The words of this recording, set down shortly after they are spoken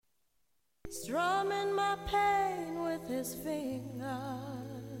strumming my pain with his fingers,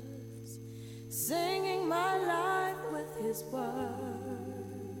 singing my life with his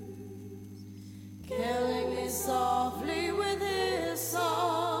words, killing me softly with his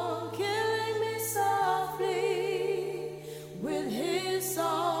song, killing me softly with his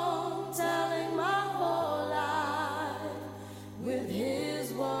song, telling my whole life with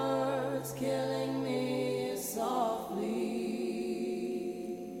his words, killing me softly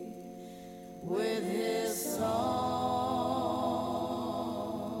with his song.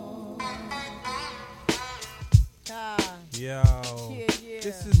 Yo,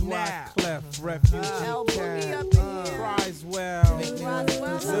 this is why Clef Refugee Camp cries well.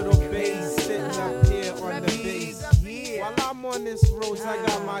 Little bass sitting up here on the bass. While I'm on this road, I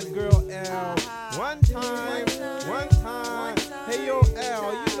got my girl L. One time. Hey yo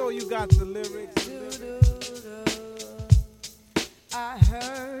L, you know you got the lyrics. I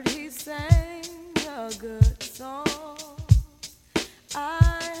heard he sang a good song.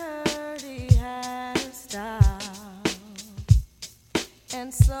 I heard he had a style,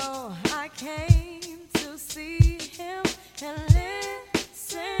 and so I came to see him and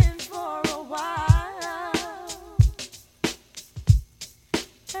listen for a while.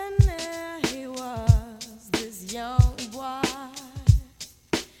 And there he was, this young boy,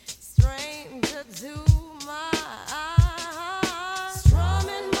 stranger to my eyes,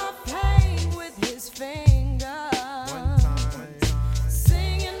 strumming my pain with his fingers,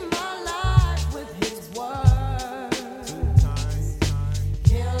 singing my life with his words,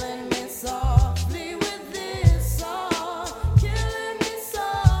 killing me softly with this song, killing me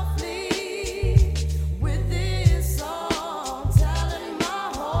softly with this song, telling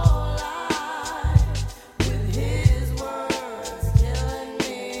my whole life with his words, killing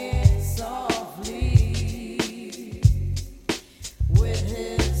me softly with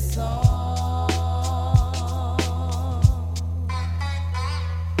his song.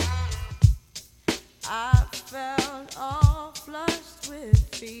 I felt all flushed with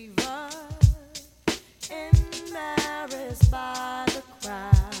fever, embarrassed by the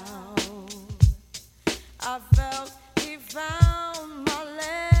crowd. I felt he found my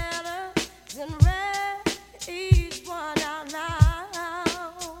letters and read each one out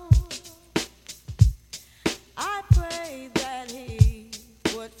loud. I prayed that he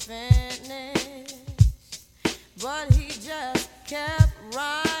would finish, but he just kept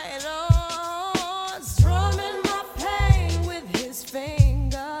right on, strumming my pain with his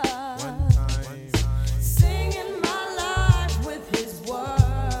fingers, singing my life with his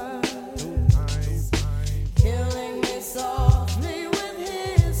words, killing me softly with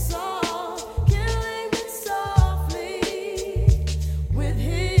his song, killing me softly with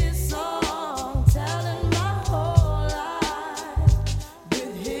his song, telling my whole life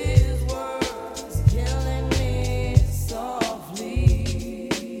with his words, killing me softly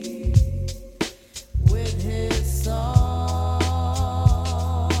with his song.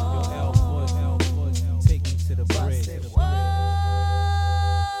 Take me to the bridge.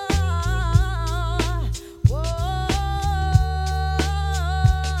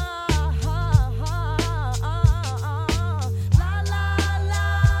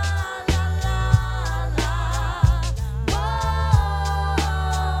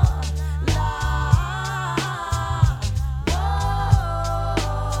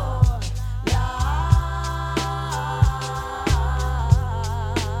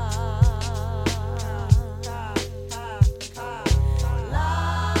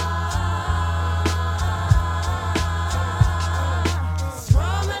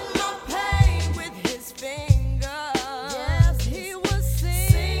 Strumming my pain with his fingers. Yes, he was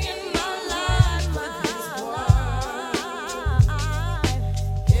singing my life with his words,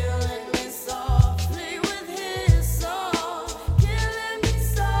 killing me softly with his song, killing me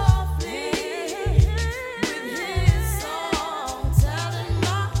softly with his song, telling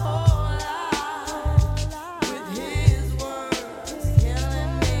my whole life with his words,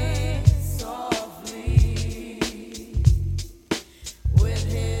 killing me softly with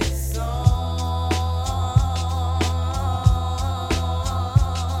his song.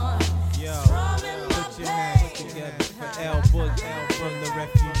 Yo, Strumming my put your hands pain. together for L Boogie from the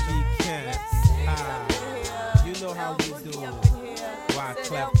refugee camp. You know how we do. Why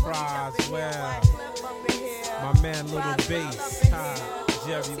Clef cries well. My man Little Bass.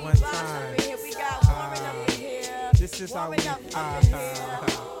 Jerry one time. This is how we Outsiders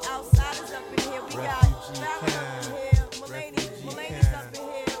up in here, we got Refugee camp. Mulaney's Refugee up camp. in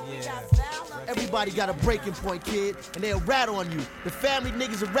here, we Yeah. got Sal. Everybody got a breaking point, kid, and they'll rat on you. The family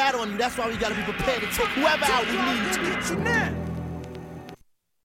niggas will rat on you. That's why we gotta be prepared to take whoever out we need to.